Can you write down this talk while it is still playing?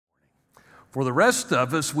For the rest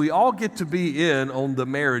of us, we all get to be in on the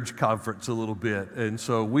marriage conference a little bit. And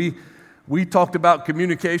so we talked about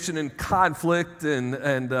communication and conflict,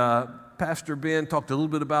 and Pastor Ben talked a little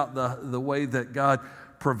bit about the way that God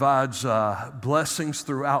provides blessings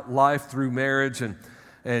throughout life through marriage.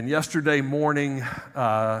 And yesterday morning,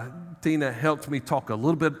 Tina helped me talk a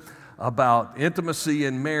little bit about intimacy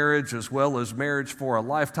in marriage as well as marriage for a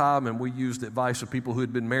lifetime. And we used advice of people who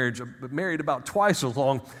had been married about twice as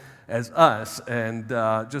long as us, and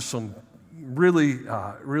just some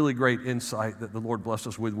really great insight that the Lord blessed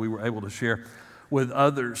us with, we were able to share with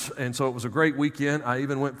others. And so it was a great weekend. I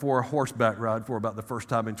even went for a horseback ride for about the first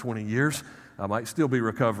time in 20 years. I might still be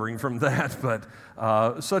recovering from that,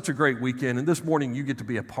 but such a great weekend. And this morning you get to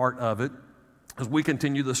be a part of it as we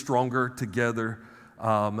continue the Stronger Together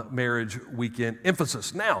marriage weekend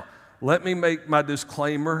emphasis. Now, let me make my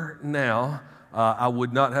disclaimer now. I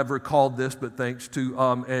would not have recalled this, but thanks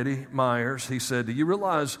to Eddie Myers, he said, do you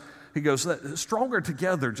realize, he goes, that Stronger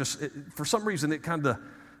Together, for some reason it kind of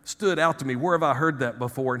stood out to me. Where have I heard that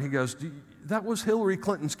before? And he goes, that was Hillary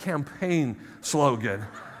Clinton's campaign slogan.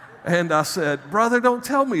 And I said, brother, don't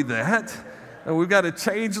tell me that. And we've got to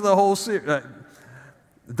change the whole series.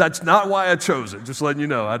 That's not why I chose it, just letting you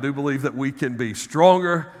know. I do believe that we can be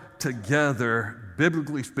stronger together,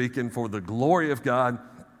 biblically speaking, for the glory of God.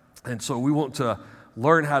 And so we want to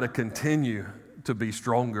learn how to continue to be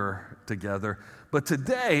stronger together. But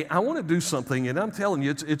today, I want to do something, and I'm telling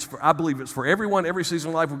you, I believe it's for everyone, every season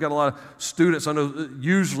of life. We've got a lot of students. I know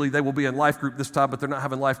usually they will be in life group this time, but they're not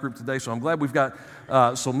having life group today. So I'm glad we've got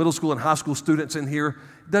some middle school and high school students in here.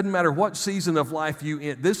 Doesn't matter what season of life you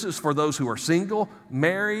in. This is for those who are single,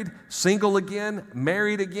 married, single again,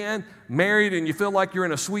 married and you feel like you're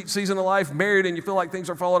in a sweet season of life, married and you feel like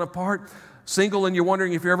things are falling apart, single and you're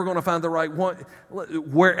wondering if you're ever going to find the right one.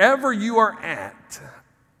 Wherever you are at,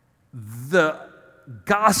 the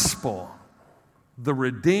gospel, the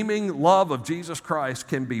redeeming love of Jesus Christ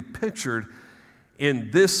can be pictured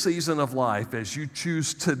in this season of life as you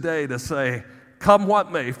choose today to say, come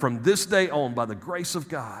what may, from this day on, by the grace of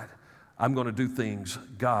God, I'm going to do things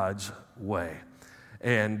God's way.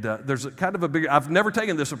 And there's I've never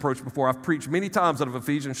taken this approach before. I've preached many times out of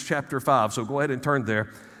Ephesians chapter 5, so go ahead and turn there.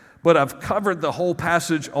 But I've covered the whole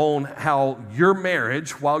passage on how your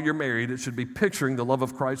marriage, while you're married, it should be picturing the love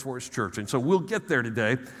of Christ for His church. And so we'll get there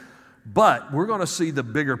today, but we're going to see the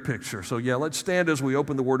bigger picture. So let's stand as we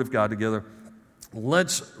open the Word of God together.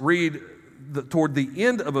 Let's read toward the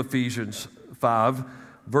end of Ephesians 5,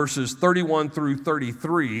 verses 31 through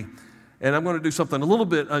 33. And I'm going to do something a little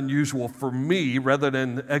bit unusual for me. Rather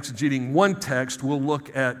than exegeting one text, we'll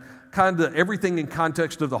look at kind of everything in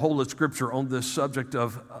context of the whole of Scripture on this subject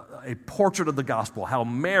of a portrait of the gospel, how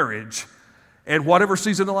marriage and whatever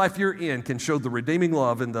season of life you're in can show the redeeming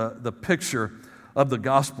love and the picture of the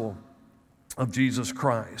gospel of Jesus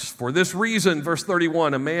Christ. For this reason, verse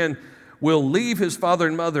 31, a man will leave his father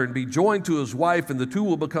and mother and be joined to his wife, and the two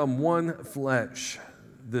will become one flesh.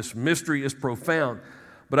 This mystery is profound,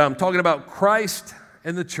 but I'm talking about Christ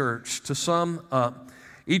and the church. To sum up,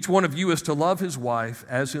 each one of you is to love his wife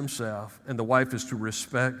as himself, and the wife is to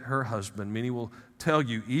respect her husband. Many will tell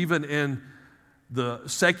you, even in the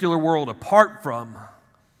secular world, apart from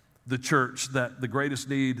the church, that the greatest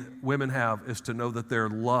need women have is to know that they're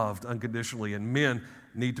loved unconditionally, and men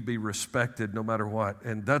need to be respected no matter what.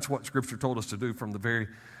 And that's what Scripture told us to do from the very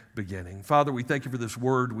beginning. Father, we thank you for this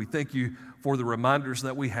word. We thank you for the reminders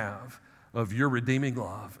that we have of your redeeming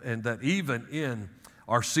love, and that even in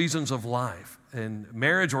our seasons of life and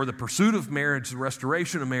marriage, or the pursuit of marriage, the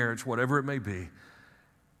restoration of marriage, whatever it may be,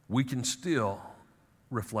 we can still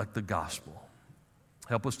reflect the gospel.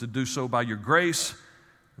 Help us to do so by your grace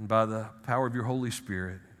and by the power of your Holy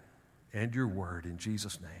Spirit and your word. In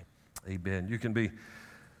Jesus' name, amen. You can be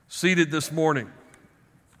seated this morning.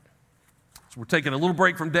 So we're taking a little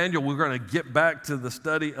break from Daniel. We're going to get back to the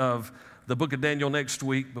study of the book of Daniel next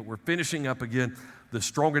week, but we're finishing up again the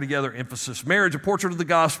Stronger Together emphasis. Marriage, a portrait of the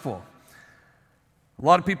gospel. A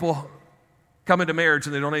lot of people come into marriage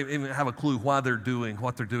and they don't even have a clue why they're doing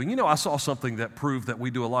what they're doing. You know, I saw something that proved that we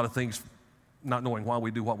do a lot of things not knowing why we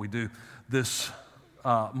do what we do. This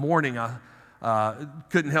morning, I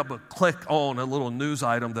couldn't help but click on a little news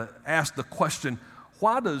item that asked the question,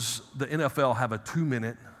 why does the NFL have a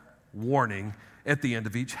 2-minute warning at the end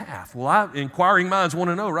of each half? Well, inquiring minds want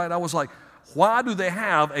to know, right? I was like, why do they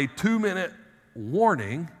have a 2-minute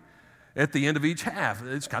warning at the end of each half?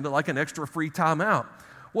 It's kind of like an extra free timeout.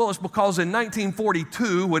 Well, it's because in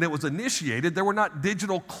 1942, when it was initiated, there were not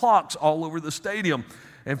digital clocks all over the stadium.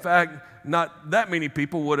 In fact, not that many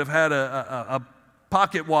people would have had a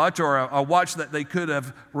pocket watch or a watch that they could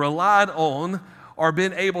have relied on or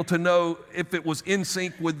been able to know if it was in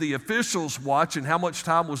sync with the official's watch and how much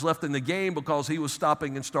time was left in the game because he was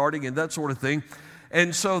stopping and starting and that sort of thing.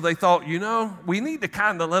 And so they thought, we need to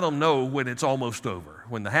kind of let them know when it's almost over,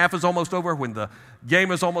 when the half is almost over, when the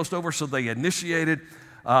game is almost over. So they initiated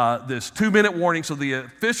this 2-minute warning so the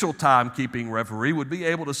official timekeeping referee would be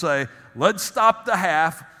able to say, let's stop the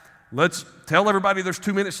half. Let's tell everybody there's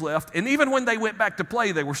 2 minutes left. And even when they went back to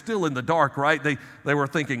play, they were still in the dark, right? They were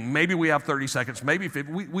thinking, maybe we have 30 seconds, maybe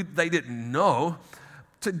 50. They didn't know.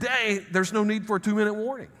 Today, there's no need for a 2-minute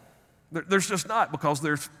warning. There's just not, because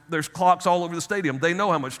there's clocks all over the stadium. They know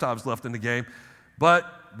how much time's left in the game. But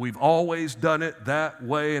we've always done it that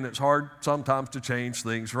way, and it's hard sometimes to change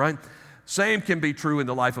things, right? Same can be true in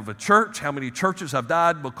the life of a church. How many churches have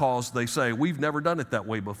died because they say, we've never done it that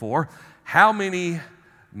way before? How many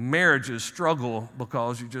marriages struggle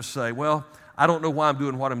because you just say, well, I don't know why I'm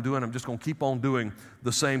doing what I'm doing. I'm just going to keep on doing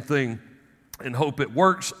the same thing and hope it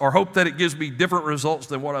works, or hope that it gives me different results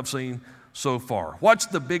than what I've seen so far. What's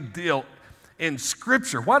the big deal in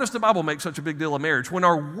Scripture? Why does the Bible make such a big deal of marriage when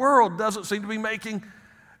our world doesn't seem to be making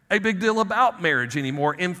a big deal about marriage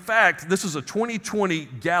anymore? In fact, this is a 2020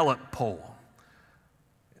 Gallup poll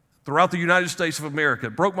throughout the United States of America.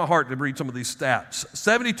 It broke my heart to read some of these stats.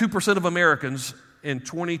 72% of Americans in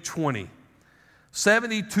 2020,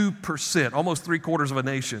 72%, almost 3/4 of a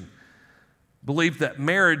nation, believe that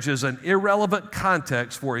marriage is an irrelevant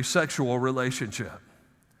context for a sexual relationship.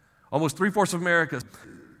 Almost 3/4 of America,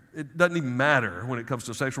 it doesn't even matter when it comes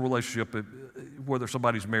to a sexual relationship, whether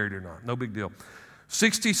somebody's married or not. No big deal.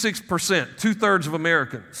 66%, 2/3 of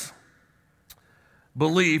Americans,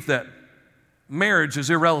 believe that marriage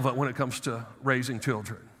is irrelevant when it comes to raising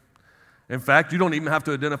children. In fact, you don't even have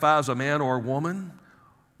to identify as a man or a woman.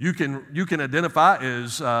 You can identify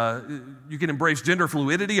as, you can embrace gender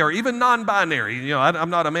fluidity or even non-binary. I'm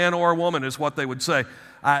not a man or a woman is what they would say.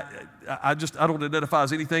 I don't identify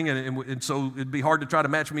as anything, and so it'd be hard to try to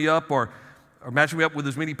match me up or match me up with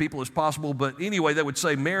as many people as possible. But anyway, they would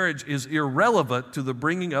say marriage is irrelevant to the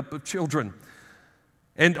bringing up of children.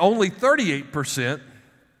 And only 38%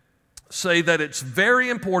 say that it's very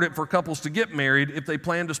important for couples to get married if they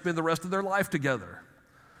plan to spend the rest of their life together.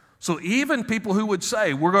 So even people who would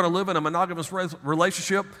say we're going to live in a monogamous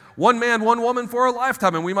relationship, one man, one woman for a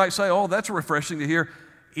lifetime, and we might say, oh, that's refreshing to hear.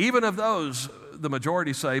 Even of those, the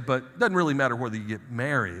majority say, but it doesn't really matter whether you get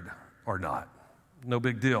married or not. No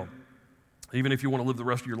big deal, even if you want to live the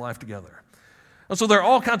rest of your life together. And so there are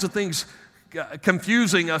all kinds of things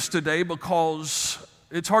confusing us today because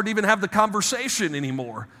it's hard to even have the conversation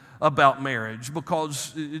anymore about marriage,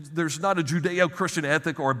 because there's not a Judeo-Christian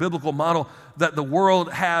ethic or a biblical model that the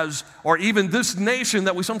world has, or even this nation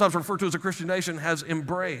that we sometimes refer to as a Christian nation has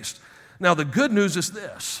embraced. Now, the good news is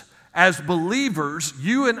this. As believers,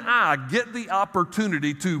 you and I get the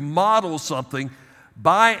opportunity to model something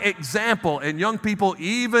by example. And young people,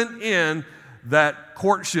 even in that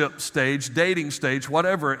courtship stage, dating stage,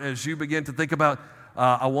 whatever, as you begin to think about,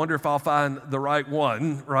 I wonder if I'll find the right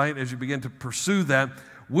one, right? As you begin to pursue that,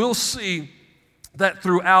 we'll see that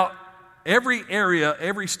throughout every area,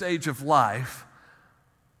 every stage of life,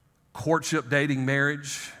 courtship, dating,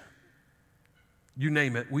 marriage, you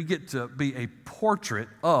name it, we get to be a portrait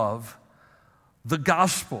of the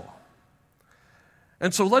gospel.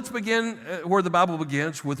 And so let's begin where the Bible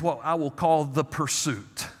begins, with what I will call the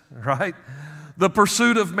pursuit, right? The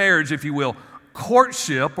pursuit of marriage, if you will.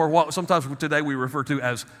 Courtship, or what sometimes today we refer to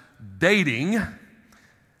as dating,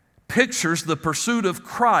 pictures the pursuit of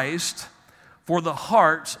Christ for the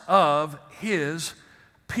hearts of His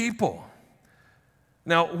people.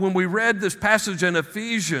 Now, when we read this passage in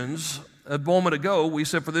Ephesians a moment ago, we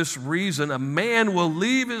said, for this reason, a man will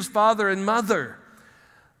leave his father and mother.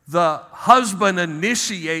 The husband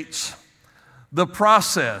initiates the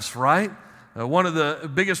process, right? One of the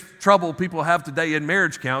biggest trouble people have today in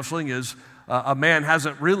marriage counseling is a man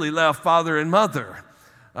hasn't really left father and mother.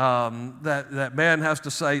 That man has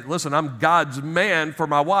to say, listen, I'm God's man for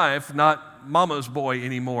my wife, not mama's boy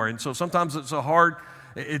anymore. And so sometimes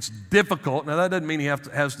it's difficult. Now, that doesn't mean he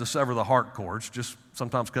has to sever the heart cords, just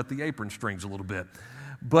sometimes cut the apron strings a little bit.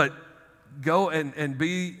 But go and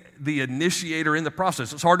be the initiator in the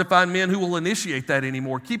process. It's hard to find men who will initiate that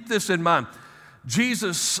anymore. Keep this in mind.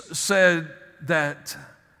 Jesus said that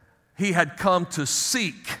He had come to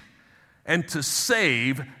seek and to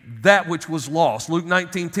save that which was lost. Luke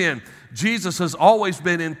 19:10. Jesus has always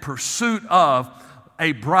been in pursuit of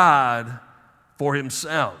a bride for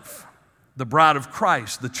Himself, the bride of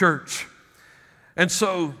Christ, the church. And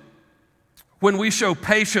so when we show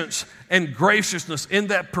patience and graciousness in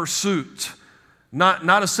that pursuit,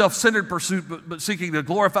 Not a self-centered pursuit, but seeking to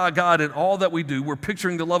glorify God in all that we do. We're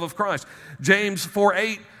picturing the love of Christ. James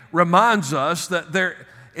 4:8 reminds us that there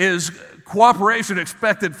is cooperation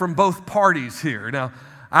expected from both parties here. Now,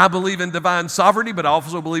 I believe in divine sovereignty, but I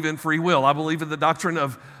also believe in free will. I believe in the doctrine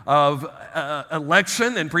of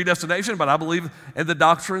election and predestination, but I believe in the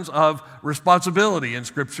doctrines of responsibility in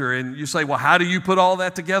Scripture. And you say, well, how do you put all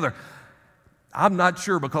that together? I'm not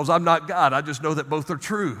sure because I'm not God. I just know that both are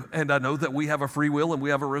true. And I know that we have a free will and we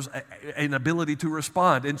have an ability to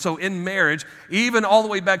respond. And so in marriage, even all the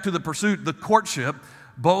way back to the pursuit, the courtship,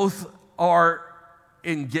 both are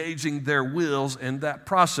engaging their wills in that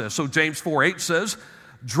process. So James 4:8 says,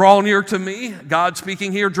 draw near to me, God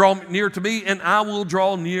speaking here, draw near to me and I will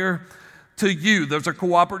draw near to you. There's a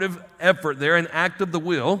cooperative effort there, an act of the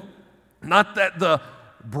will. Not that the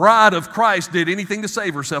bride of Christ did anything to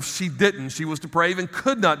save herself. She didn't. She was depraved and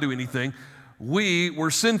could not do anything. We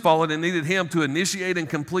were sin-fallen and needed Him to initiate and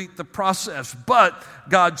complete the process. But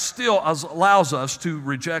God still allows us to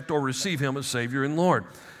reject or receive Him as Savior and Lord.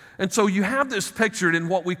 And so you have this pictured in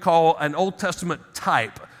what we call an Old Testament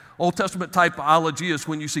type. Old Testament typology is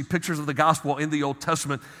when you see pictures of the gospel in the Old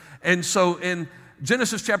Testament. And so in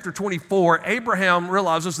Genesis chapter 24, Abraham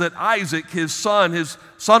realizes that Isaac, his son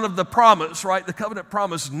of the promise, right, the covenant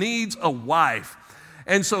promise, needs a wife.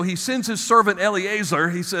 And so he sends his servant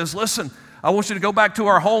Eliezer. He says, listen, I want you to go back to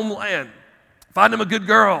our homeland. Find him a good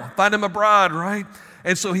girl. Find him a bride, right?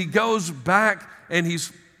 And so he goes back and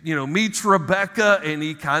meets Rebekah, and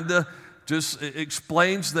he kind of just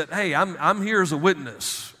explains that, hey, I'm here as a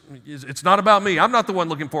witness. It's not about me. I'm not the one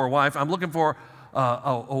looking for a wife. I'm looking for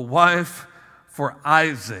a wife for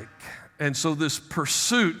Isaac. And so this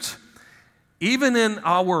pursuit, even in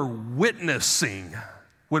our witnessing,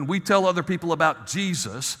 when we tell other people about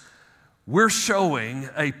Jesus, we're showing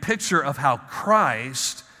a picture of how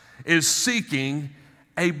Christ is seeking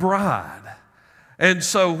a bride. And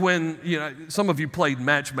so when, some of you played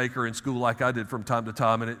matchmaker in school like I did from time to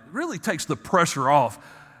time, and it really takes the pressure off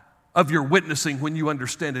of your witnessing when you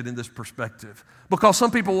understand it in this perspective. Because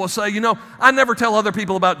some people will say, I never tell other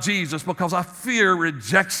people about Jesus because I fear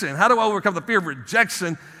rejection. How do I overcome the fear of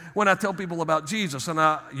rejection when I tell people about Jesus? And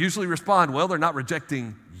I usually respond, well, they're not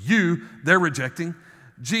rejecting you, they're rejecting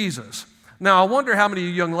Jesus. Now, I wonder how many of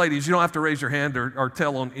you young ladies, you don't have to raise your hand or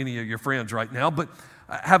tell on any of your friends right now, but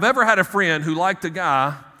have ever had a friend who liked a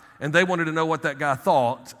guy and they wanted to know what that guy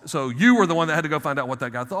thought, so you were the one that had to go find out what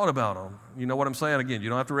that guy thought about him? You know what I'm saying? Again, you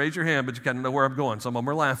don't have to raise your hand, but you kind of know where I'm going. Some of them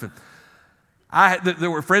are laughing.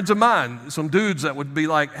 There were friends of mine, some dudes that would be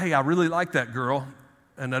like, hey, I really like that girl,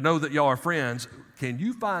 and I know that y'all are friends. Can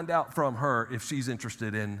you find out from her if she's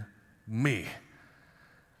interested in me?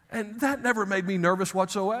 And that never made me nervous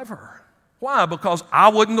whatsoever. Why? Because I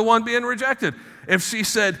wasn't the one being rejected. If she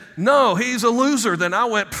said, no, he's a loser, then I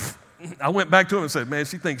went back to him and said, man,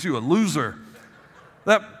 she thinks you a loser.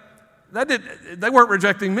 They weren't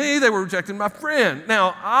rejecting me, they were rejecting my friend.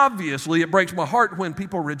 Now, obviously, it breaks my heart when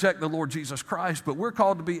people reject the Lord Jesus Christ, but we're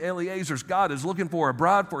called to be Eliezer's. God is looking for a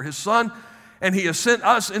bride for His Son, and He has sent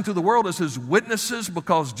us into the world as His witnesses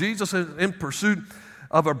because Jesus is in pursuit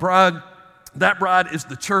of a bride. That bride is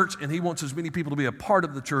the church, and He wants as many people to be a part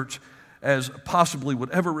of the church as possibly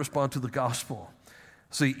would ever respond to the gospel.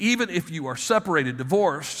 See, even if you are separated,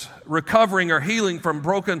 divorced, recovering or healing from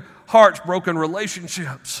broken hearts, broken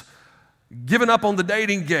relationships, giving up on the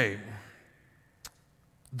dating game,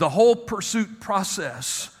 the whole pursuit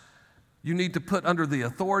process you need to put under the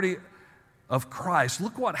authority of Christ.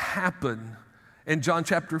 Look what happened in John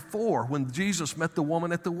chapter 4 when Jesus met the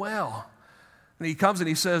woman at the well. And He comes and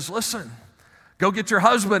He says, listen, go get your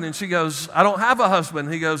husband. And she goes, I don't have a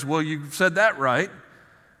husband. He goes, well, you said that right.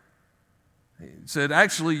 He said,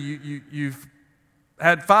 actually, you've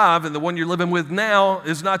had 5, and the one you're living with now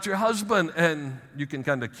is not your husband. And you can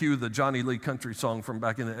kind of cue the Johnny Lee country song from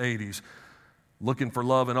back in the 80s, looking for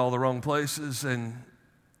love in all the wrong places. And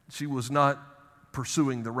she was not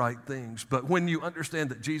pursuing the right things. But when you understand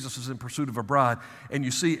that Jesus is in pursuit of a bride and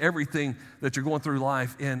you see everything that you're going through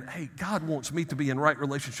life in, hey, God wants me to be in right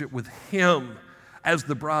relationship with Him as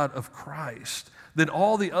the bride of Christ, then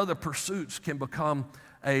all the other pursuits can become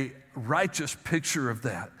a righteous picture of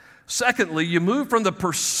that. Secondly, you move from the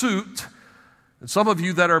pursuit, and some of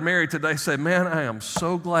you that are married today say, man, I am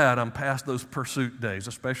so glad I'm past those pursuit days,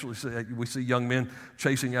 especially we see young men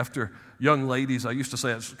chasing after young ladies. I used to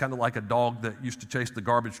say it's kind of like a dog that used to chase the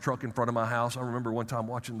garbage truck in front of my house. I remember one time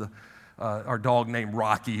watching our dog named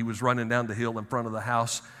Rocky. He was running down the hill in front of the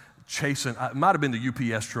house, chasing, it might have been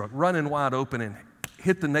the UPS truck, running wide open and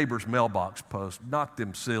hit the neighbor's mailbox post, knocked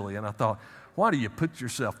him silly. And I thought, Why do you put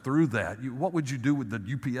yourself through that? What would you do with the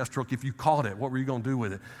UPS truck if you caught it? What were you going to do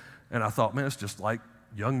with it? And I thought, man, it's just like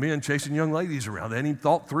young men chasing young ladies around. They hadn't even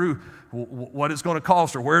thought through what it's going to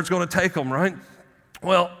cost or where it's going to take them, right?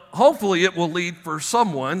 Well, hopefully it will lead for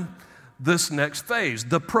someone this next phase,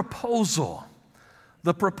 the proposal.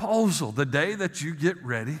 The proposal, the day that you get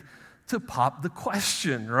ready to pop the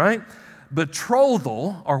question, right?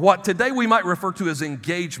 Betrothal, or what today we might refer to as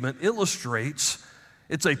engagement, illustrates,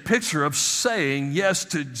 it's a picture of saying yes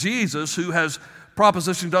to Jesus, who has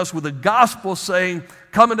propositioned us with the gospel, saying,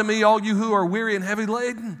 "Come unto me, all you who are weary and heavy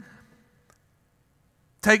laden.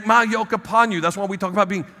 Take my yoke upon you." That's why we talk about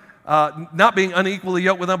being not being unequally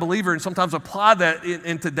yoked with unbeliever, and sometimes apply that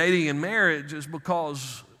into dating and marriage, is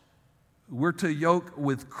because we're to yoke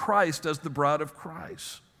with Christ as the bride of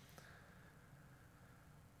Christ.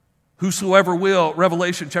 Whosoever will,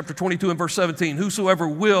 Revelation chapter 22 and verse 17, whosoever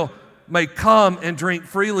will may come and drink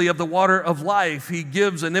freely of the water of life. He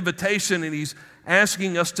gives an invitation, and he's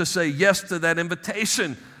asking us to say yes to that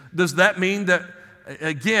invitation. Does that mean that,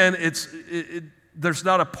 again, there's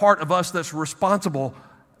not a part of us that's responsible,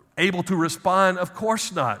 able to respond? Of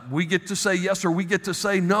course not. We get to say yes or we get to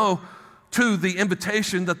say no to the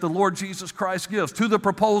invitation that the Lord Jesus Christ gives, to the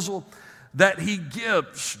proposal that he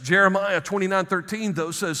gives. Jeremiah 29:13,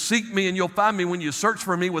 though, says, "Seek me and you'll find me when you search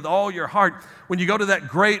for me with all your heart." When you go to that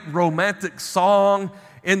great romantic song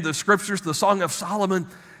in the scriptures, the Song of Solomon,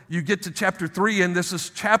 you get to chapter 3, and this is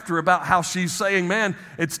a chapter about how she's saying, man,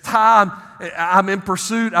 it's time. I'm in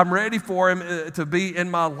pursuit. I'm ready for him to be in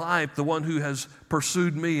my life. The one who has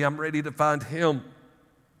pursued me, I'm ready to find him.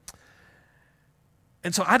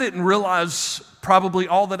 And so I didn't realize probably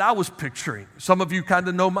all that I was picturing. Some of you kind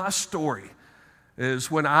of know my story, is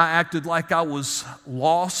when I acted like I was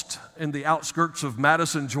lost in the outskirts of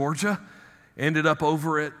Madison, Georgia, ended up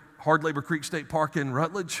over at Hard Labor Creek State Park in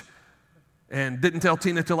Rutledge, and didn't tell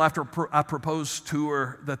Tina till after I proposed to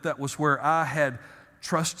her that was where I had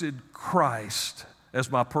trusted Christ as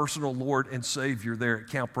my personal Lord and Savior there at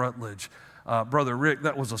Camp Rutledge. Brother Rick,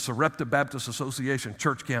 that was a Sarepta Baptist Association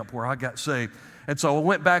church camp where I got saved. And so I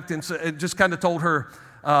went back and just kind of told her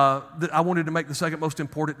that I wanted to make the second most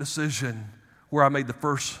important decision where I made the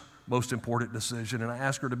first most important decision, and I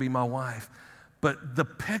asked her to be my wife. But the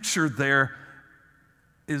picture there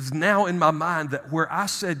is now in my mind that where I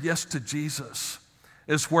said yes to Jesus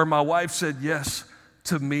is where my wife said yes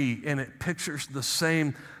to me, and it pictures the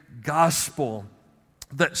same gospel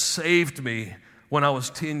that saved me when I was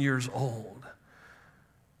 10 years old.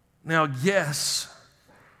 Now, yes,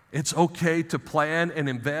 it's okay to plan and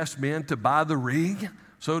invest, men, to buy the ring,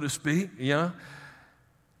 so to speak,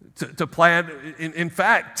 to plan. In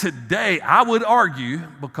fact, today, I would argue,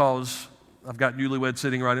 because I've got newlywed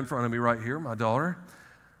sitting right in front of me right here, my daughter,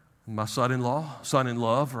 my son-in-law,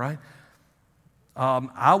 son-in-love, right?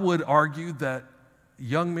 I would argue that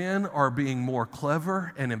young men are being more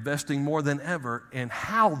clever and investing more than ever in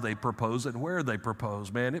how they propose and where they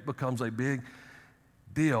propose. Man, it becomes a big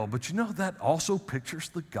deal. But you know, that also pictures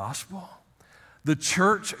the gospel. The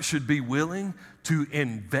church should be willing to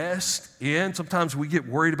invest in. Sometimes we get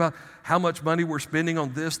worried about how much money we're spending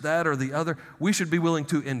on this, that, or the other. We should be willing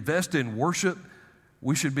to invest in worship.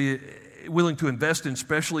 We should be willing to invest in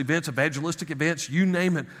special events, evangelistic events, you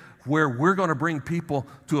name it, where we're going to bring people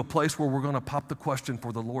to a place where we're going to pop the question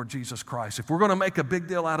for the Lord Jesus Christ. If we're going to make a big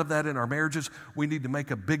deal out of that in our marriages, we need to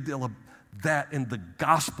make a big deal of that in the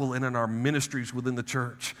gospel and in our ministries within the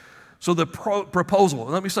church. So the proposal,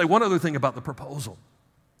 let me say one other thing about the proposal.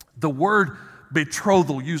 The word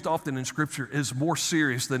betrothal, used often in Scripture, is more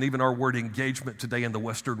serious than even our word engagement today in the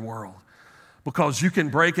Western world. Because you can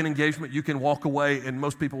break an engagement, you can walk away, and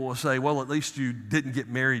most people will say, well, at least you didn't get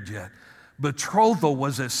married yet. Betrothal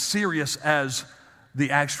was as serious as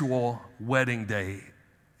the actual wedding day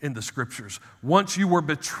in the Scriptures. Once you were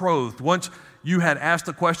betrothed, once you had asked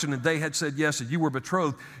the question and they had said yes and you were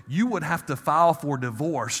betrothed, you would have to file for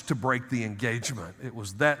divorce to break the engagement. It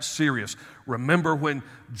was that serious. Remember when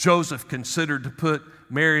Joseph considered to put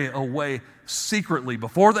Mary away secretly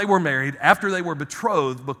before they were married, after they were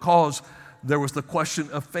betrothed, because there was the question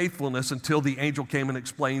of faithfulness until the angel came and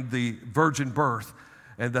explained the virgin birth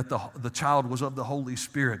and that the child was of the Holy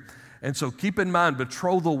Spirit. And so keep in mind,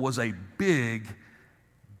 betrothal was a big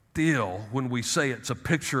deal when we say it's a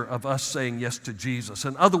picture of us saying yes to Jesus.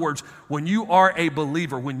 In other words, when you are a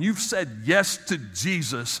believer, when you've said yes to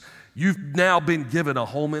Jesus, you've now been given a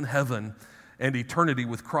home in heaven, and eternity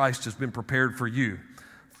with Christ has been prepared for you.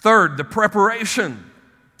 Third, the preparation.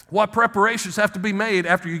 What preparations have to be made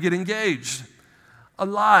after you get engaged? A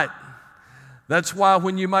lot. That's why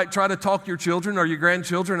when you might try to talk your children or your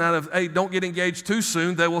grandchildren out of, hey, don't get engaged too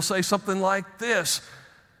soon, they will say something like this.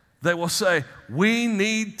 They will say, we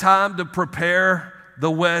need time to prepare the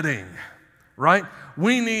wedding, right?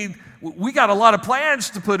 We got a lot of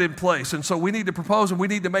plans to put in place, and so we need to propose and we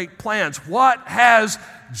need to make plans. What has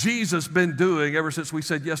Jesus been doing ever since we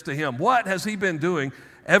said yes to him? What has he been doing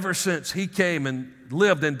ever since he came and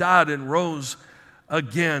lived and died and rose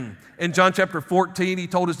again? In John chapter 14, he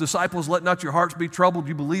told his disciples, let not your hearts be troubled.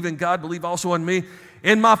 You believe in God, believe also in me.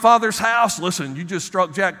 In my Father's house, listen, you just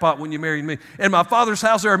struck jackpot when you married me. In my Father's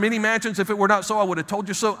house, there are many mansions. If it were not so, I would have told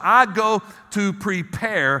you so. I go to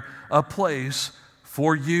prepare a place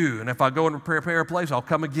for you. And if I go and prepare a place, I'll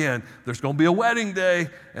come again. There's going to be a wedding day,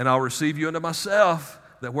 and I'll receive you unto myself,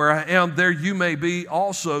 that where I am, there you may be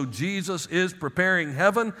also. Jesus is preparing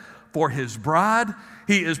heaven for his bride.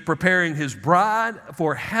 He is preparing his bride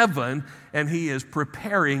for heaven, and he is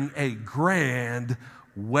preparing a grand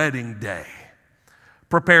wedding day.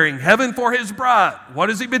 Preparing heaven for his bride. What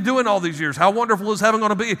has he been doing all these years? How wonderful is heaven going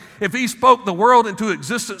to be if he spoke the world into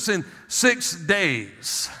existence in 6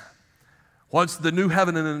 days? What's the new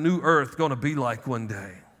heaven and the new earth going to be like one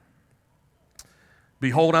day?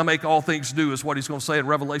 Behold, I make all things new is what he's going to say in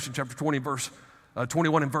Revelation chapter 20, verse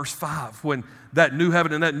 21 and verse 5, when that new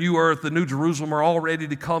heaven and that new earth, the new Jerusalem, are all ready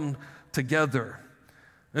to come together.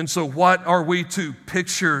 And so what are we to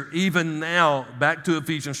picture even now? Back to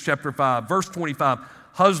Ephesians chapter 5, verse 25.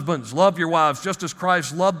 Husbands, love your wives just as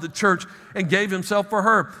Christ loved the church and gave himself for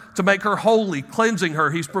her to make her holy, cleansing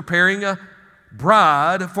her. He's preparing a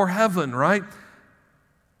bride for heaven, right?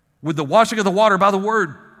 With the washing of the water by the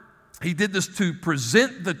word. He did this to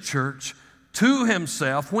present the church to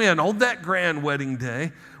himself when? On that grand wedding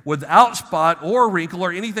day, without spot or wrinkle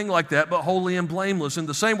or anything like that, but holy and blameless. In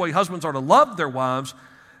the same way, husbands are to love their wives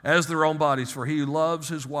as their own bodies, for he who loves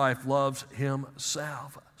his wife loves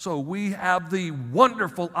himself. So we have the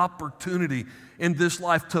wonderful opportunity in this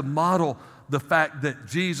life to model the fact that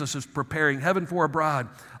Jesus is preparing heaven for a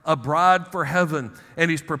bride for heaven,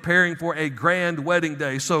 and he's preparing for a grand wedding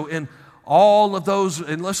day. So in all of those,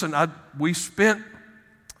 and listen, we spent,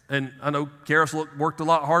 and I know Karis worked a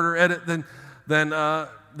lot harder at it than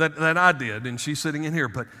I did, and she's sitting in here,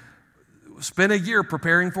 but spent a year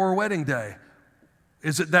preparing for a wedding day.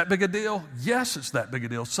 Is it that big a deal? Yes, it's that big a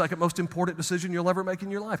deal. Second most important decision you'll ever make in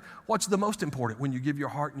your life. What's the most important? When you give your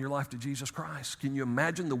heart and your life to Jesus Christ. Can you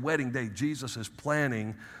imagine the wedding day Jesus is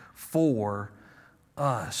planning for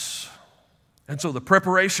us? And so the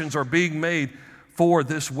preparations are being made for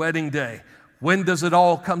this wedding day. When does it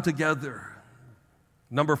all come together?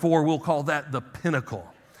 Number 4, we'll call that the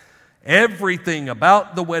pinnacle. Everything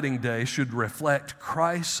about the wedding day should reflect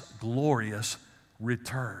Christ's glorious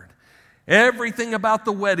return. Everything about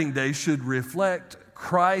the wedding day should reflect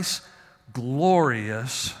Christ's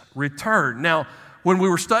glorious return. Now, when we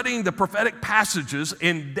were studying the prophetic passages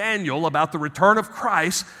in Daniel about the return of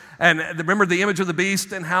Christ, and remember the image of the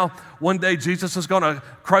beast and how one day Jesus is going to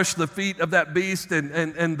crush the feet of that beast,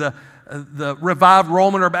 and the revived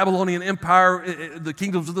Roman or Babylonian Empire, the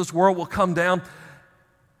kingdoms of this world will come down.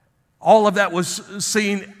 All of that was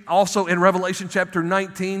seen also in Revelation chapter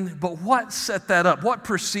 19. But what set that up? What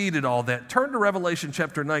preceded all that? Turn to Revelation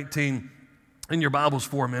chapter 19 in your Bibles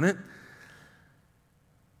for a minute.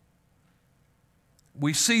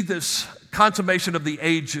 We see this consummation of the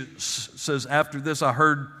ages. It says, after this I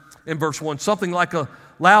heard in verse 1, something like a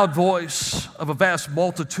loud voice of a vast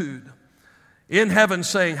multitude in heaven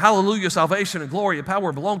saying, hallelujah, salvation and glory and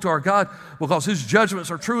power belong to our God, because his judgments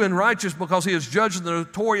are true and righteous, because he has judged the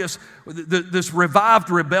notorious, this revived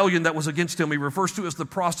rebellion that was against him. He refers to as the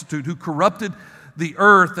prostitute who corrupted the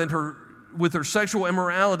earth and with her sexual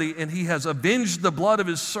immorality, and he has avenged the blood of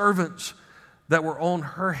his servants that were on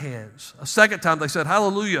her hands. A second time they said,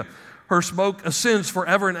 hallelujah, her smoke ascends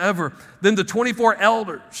forever and ever. Then the 24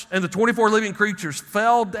 elders and the 24 living creatures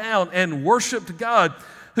fell down and worshiped God,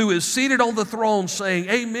 who is seated on the throne, saying,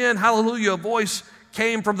 amen, hallelujah. A voice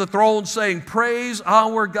came from the throne saying, praise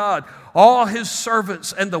our God, all his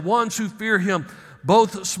servants and the ones who fear him,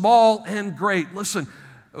 both small and great. Listen,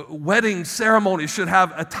 wedding ceremonies should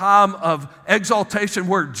have a time of exaltation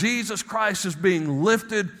where Jesus Christ is being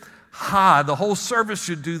lifted high. The whole service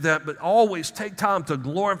should do that, but always take time to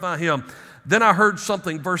glorify him. Then I heard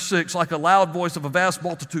something, verse 6, like a loud voice of a vast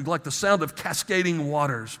multitude, like the sound of cascading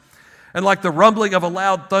waters, and like the rumbling of a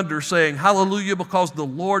loud thunder, saying, hallelujah, because the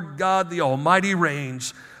Lord God, the Almighty,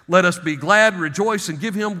 reigns. Let us be glad, rejoice, and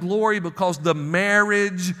give him glory, because the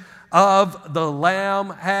marriage of the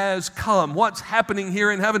Lamb has come. What's happening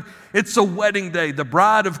here in heaven? It's a wedding day. The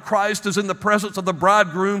bride of Christ is in the presence of the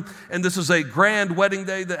bridegroom, and this is a grand wedding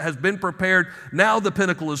day that has been prepared. Now the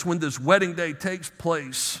pinnacle is when this wedding day takes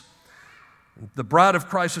place. The bride of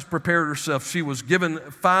Christ has prepared herself. She was given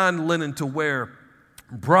fine linen to wear,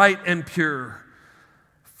 bright and pure.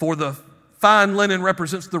 For the fine linen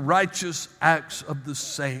represents the righteous acts of the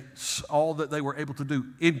saints, all that they were able to do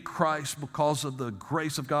in Christ because of the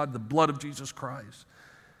grace of God, the blood of Jesus Christ.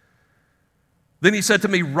 Then he said to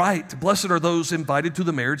me, "Write, blessed are those invited to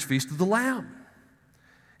the marriage feast of the Lamb."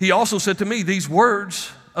 He also said to me, "These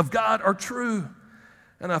words of God are true."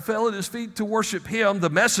 And I fell at his feet to worship him, the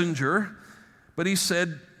messenger. But he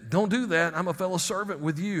said, "Don't do that. I'm a fellow servant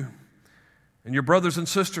with you and your brothers and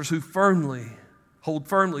sisters who hold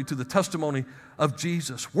firmly to the testimony of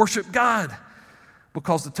Jesus. Worship God,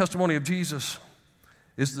 because the testimony of Jesus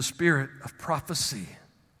is the spirit of prophecy."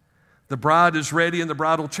 The bride is ready in the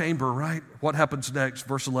bridal chamber, right? What happens next?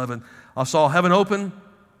 Verse 11. "I saw heaven open,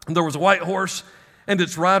 and there was a white horse, and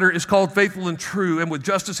its rider is called Faithful and True, and with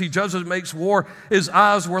justice he judges and makes war. His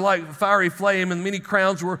eyes were like a fiery flame, and many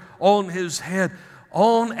crowns were on his head."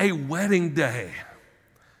 On a wedding day.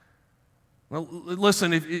 Well,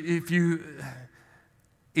 listen, if you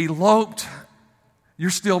eloped, you're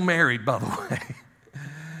still married, by the way.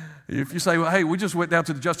 If you say, "Well, hey, we just went down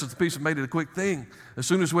to the Justice of the Peace and made it a quick thing."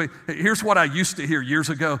 Here's what I used to hear years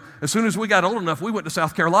ago. As soon as we got old enough, we went to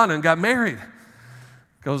South Carolina and got married.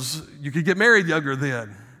 Because you could get married younger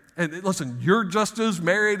then. And listen, you're just as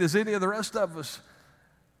married as any of the rest of us.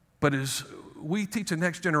 But as we teach the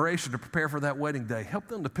next generation to prepare for that wedding day, help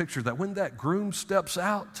them to picture that when that groom steps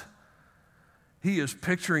out, he is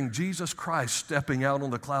picturing Jesus Christ stepping out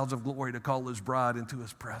on the clouds of glory to call his bride into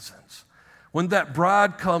his presence. When that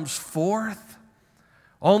bride comes forth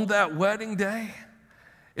on that wedding day,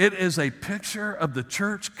 it is a picture of the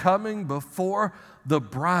church coming before the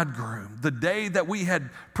bridegroom. The day that we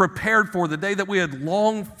had prepared for, the day that we had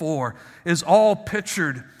longed for, is all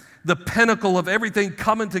pictured. The pinnacle of everything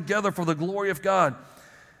coming together for the glory of God.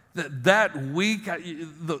 That week,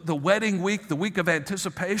 the wedding week, the week of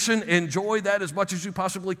anticipation, enjoy that as much as you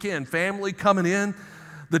possibly can. Family coming in,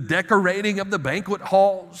 the decorating of the banquet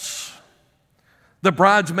halls, the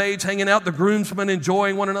bridesmaids hanging out, the groomsmen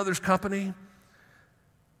enjoying one another's company,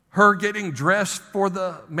 her getting dressed for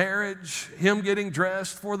the marriage, him getting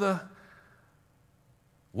dressed for the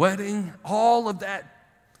wedding. All of that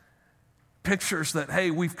pictures that,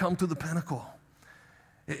 hey, we've come to the pinnacle.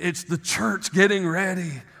 It's the church getting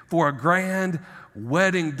ready for a grand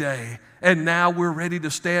wedding day. And now we're ready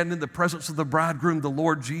to stand in the presence of the bridegroom, the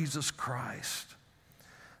Lord Jesus Christ.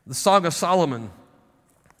 The Song of Solomon.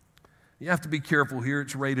 You have to be careful here.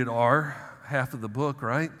 It's rated R, half of the book,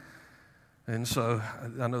 right? And so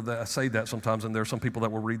I know that I say that sometimes, and there are some people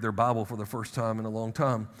that will read their Bible for the first time in a long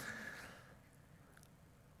time.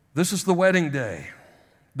 This is the wedding day.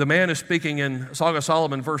 The man is speaking in Song of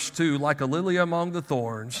Solomon, verse 2, "Like a lily among the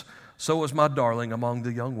thorns, so is my darling among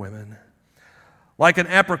the young women. Like an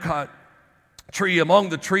apricot tree among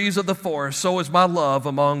the trees of the forest, so is my love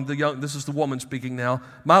among the young." This is the woman speaking now.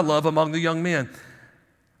 "My love among the young men.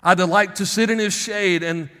 I delight to sit in his shade,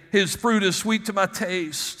 and his fruit is sweet to my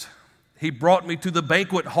taste. He brought me to the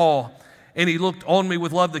banquet hall, and he looked on me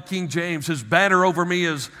with love," the King James. "His banner over me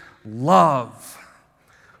is love.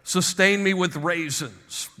 Sustain me with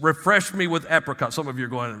raisins, refresh me with apricots." Some of you are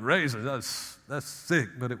going, "Raisins, that's sick,"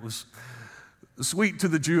 but it was sweet to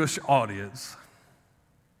the Jewish audience.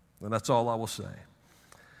 And that's all I will say.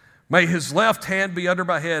 "May his left hand be under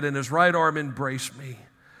my head, and his right arm embrace me."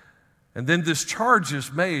 And then this charge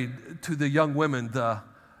is made to the young women,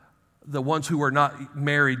 the ones who are not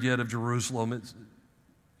married yet of Jerusalem.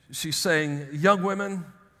 She's saying, "Young women,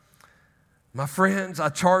 my friends, I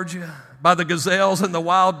charge you by the gazelles and the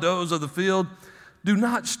wild does of the field, do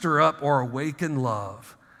not stir up or awaken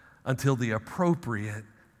love until the appropriate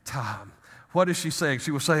time." What is she saying?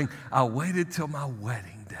 She was saying, I waited till my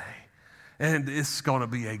wedding day, and it's going to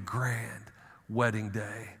be a grand wedding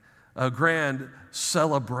day, a grand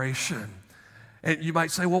celebration. And you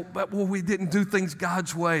might say, well, we didn't do things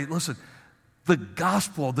God's way. Listen, the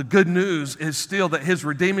gospel, the good news is still that his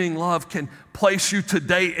redeeming love can place you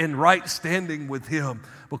today in right standing with him,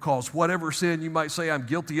 because whatever sin you might say I'm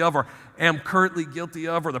guilty of or am currently guilty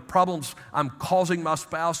of, or the problems I'm causing my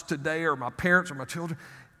spouse today or my parents or my children,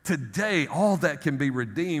 today all that can be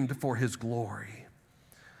redeemed for his glory.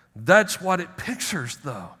 That's what it pictures,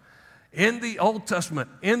 though. In the Old Testament,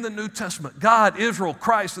 in the New Testament, God, Israel,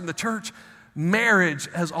 Christ, and the church,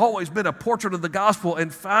 marriage has always been a portrait of the gospel.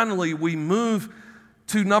 And finally, we move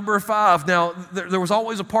to number 5. Now, there was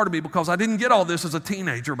always a part of me, because I didn't get all this as a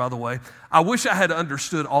teenager, by the way. I wish I had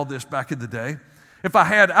understood all this back in the day. If I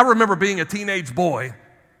had, I remember being a teenage boy,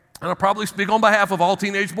 and I'll probably speak on behalf of all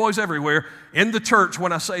teenage boys everywhere in the church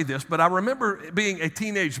when I say this, but I remember being a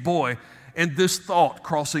teenage boy and this thought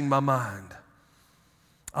crossing my mind.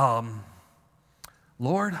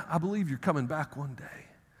 Lord, I believe you're coming back one day.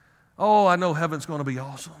 Oh, I know heaven's going to be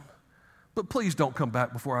awesome, but please don't come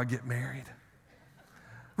back before I get married.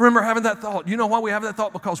 Remember having that thought. You know why we have that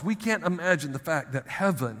thought? Because we can't imagine the fact that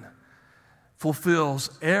heaven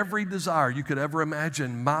fulfills every desire you could ever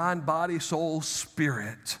imagine, mind, body, soul,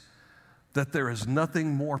 spirit, that there is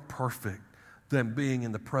nothing more perfect than being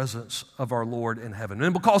in the presence of our Lord in heaven.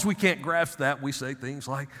 And because we can't grasp that, we say things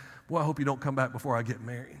like, well, I hope you don't come back before I get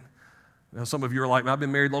married. Now, some of you are like, I've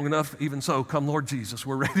been married long enough. Even so, come Lord Jesus,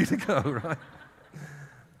 we're ready to go, right?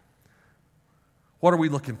 What are we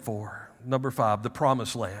looking for? Number 5, the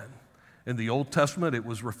promised land. In the Old Testament, it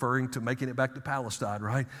was referring to making it back to Palestine,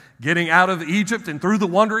 right? Getting out of Egypt and through the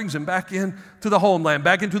wanderings and back into the homeland,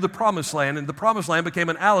 back into the promised land. And the promised land became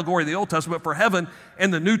an allegory in the Old Testament for heaven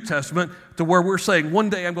and the New Testament, to where we're saying, one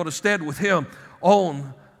day I'm going to stand with him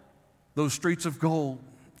on those streets of gold.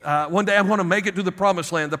 One day I'm going to make it to the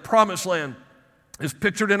promised land. The promised land is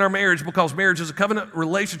pictured in our marriage, because marriage is a covenant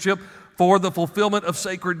relationship for the fulfillment of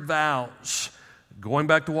sacred vows. Going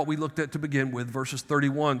back to what we looked at to begin with, verses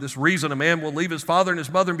 31, this reason a man will leave his father and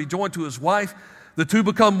his mother and be joined to his wife. The two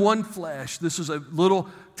become one flesh. This is a little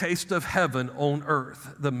taste of heaven on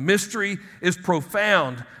earth. The mystery is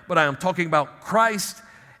profound, but I am talking about Christ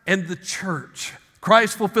and the church.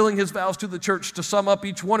 Christ fulfilling his vows to the church. To sum up,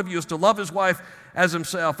 each one of you is to love his wife as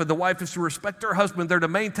himself, and the wife is to respect her husband. They're to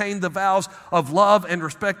maintain the vows of love and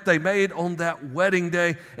respect they made on that wedding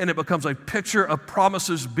day, and it becomes a picture of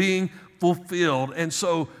promises being fulfilled. And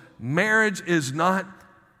so marriage is not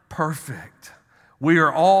perfect. We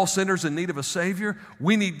are all sinners in need of a Savior.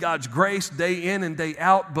 We need God's grace day in and day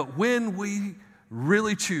out. But when we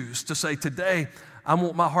really choose to say, today, I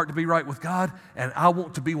want my heart to be right with God, and I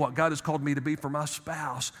want to be what God has called me to be for my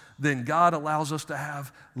spouse, then God allows us to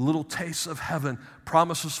have little tastes of heaven,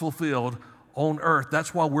 promises fulfilled on earth.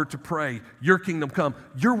 That's why we're to pray, your kingdom come,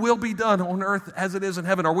 your will be done on earth as it is in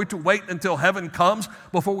heaven. Are we to wait until heaven comes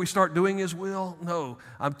before we start doing his will? No,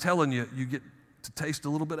 I'm telling you, you get to taste a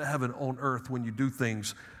little bit of heaven on earth when you do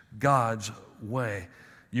things God's way.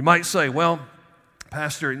 You might say, well,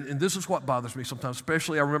 Pastor, and this is what bothers me sometimes,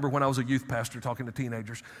 especially I remember when I was a youth pastor talking to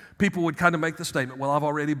teenagers, people would kind of make the statement, well, I've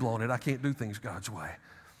already blown it. I can't do things God's way.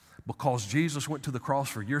 Because Jesus went to the cross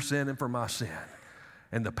for your sin and for my sin.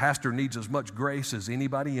 And the pastor needs as much grace as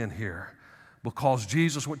anybody in here. Because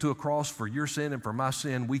Jesus went to a cross for your sin and for my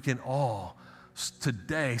sin, we can all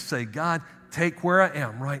today say, God, take where I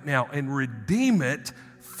am right now and redeem it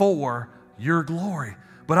for your glory.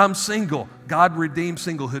 But I'm single. God, redeem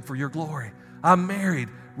singlehood for your glory. I'm married.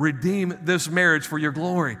 Redeem this marriage for your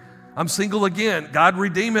glory. I'm single again. God,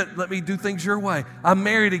 redeem it. Let me do things your way. I'm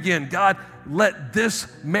married again. God, let this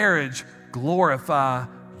marriage glorify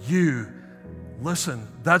you. Listen,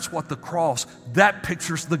 that's what the cross, that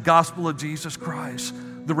pictures the gospel of Jesus Christ,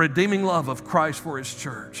 the redeeming love of Christ for his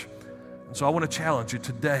church. And so I want to challenge you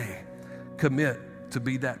today, commit to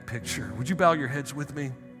be that picture. Would you bow your heads with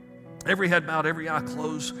me? Every head bowed, every eye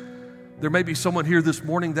closed. There may be someone here this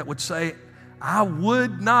morning that would say, I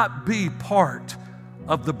would not be part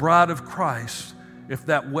of the bride of Christ if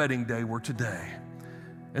that wedding day were today.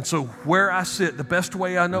 And so where I sit, the best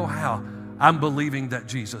way I know how, I'm believing that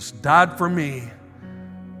Jesus died for me.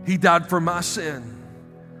 He died for my sin.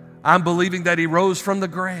 I'm believing that he rose from the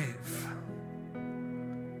grave.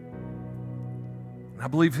 And I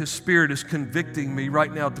believe his Spirit is convicting me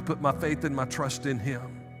right now to put my faith and my trust in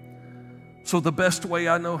him. So the best way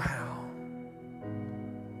I know how,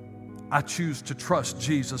 I choose to trust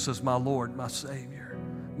Jesus as my Lord, my Savior,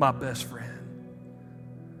 my best friend.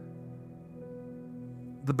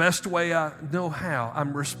 The best way I know how,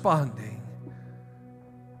 I'm responding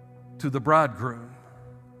to the bridegroom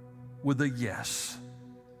with a yes.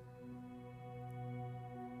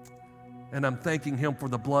 And I'm thanking him for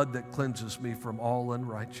the blood that cleanses me from all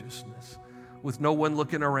unrighteousness. With no one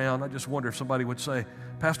looking around, I just wonder if somebody would say,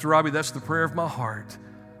 Pastor Robbie, that's the prayer of my heart.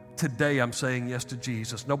 Today I'm saying yes to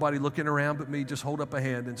Jesus. Nobody looking around but me. Just hold up a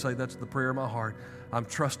hand and say, that's the prayer of my heart. I'm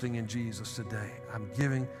trusting in Jesus today. I'm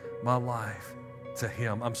giving my life to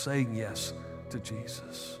him. I'm saying yes to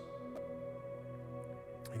Jesus.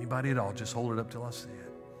 Anybody at all, just hold it up till I see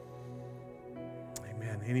it.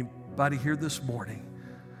 Amen. Anybody here this morning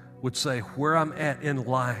would say, where I'm at in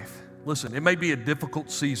life, listen, it may be a difficult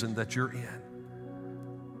season that you're in,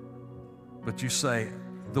 but you say,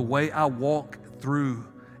 the way I walk through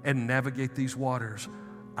and navigate these waters,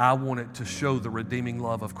 I want it to show the redeeming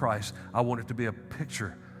love of Christ. I want it to be a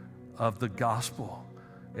picture of the gospel.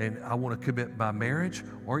 And I want to commit my marriage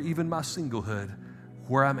or even my singlehood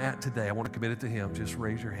where I'm at today. I want to commit it to Him. Just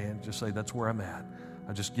raise your hand. Just say, that's where I'm at.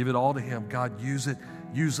 I just give it all to Him. God, use it.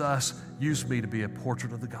 Use us. Use me to be a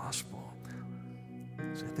portrait of the gospel.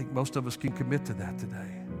 So I think most of us can commit to that today.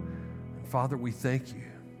 And Father, we thank you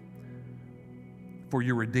for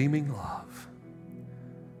your redeeming love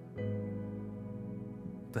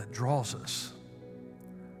that draws us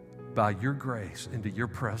by your grace into your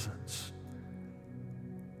presence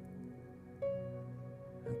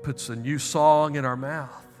and puts a new song in our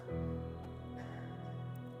mouth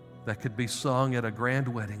that could be sung at a grand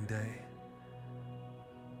wedding day.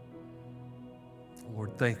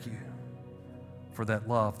 Lord, thank you for that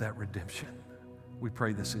love, that redemption. We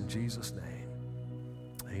pray this in Jesus' name.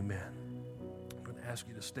 Amen. I'm going to ask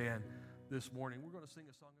you to stand this morning. We're going to sing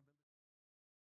a song.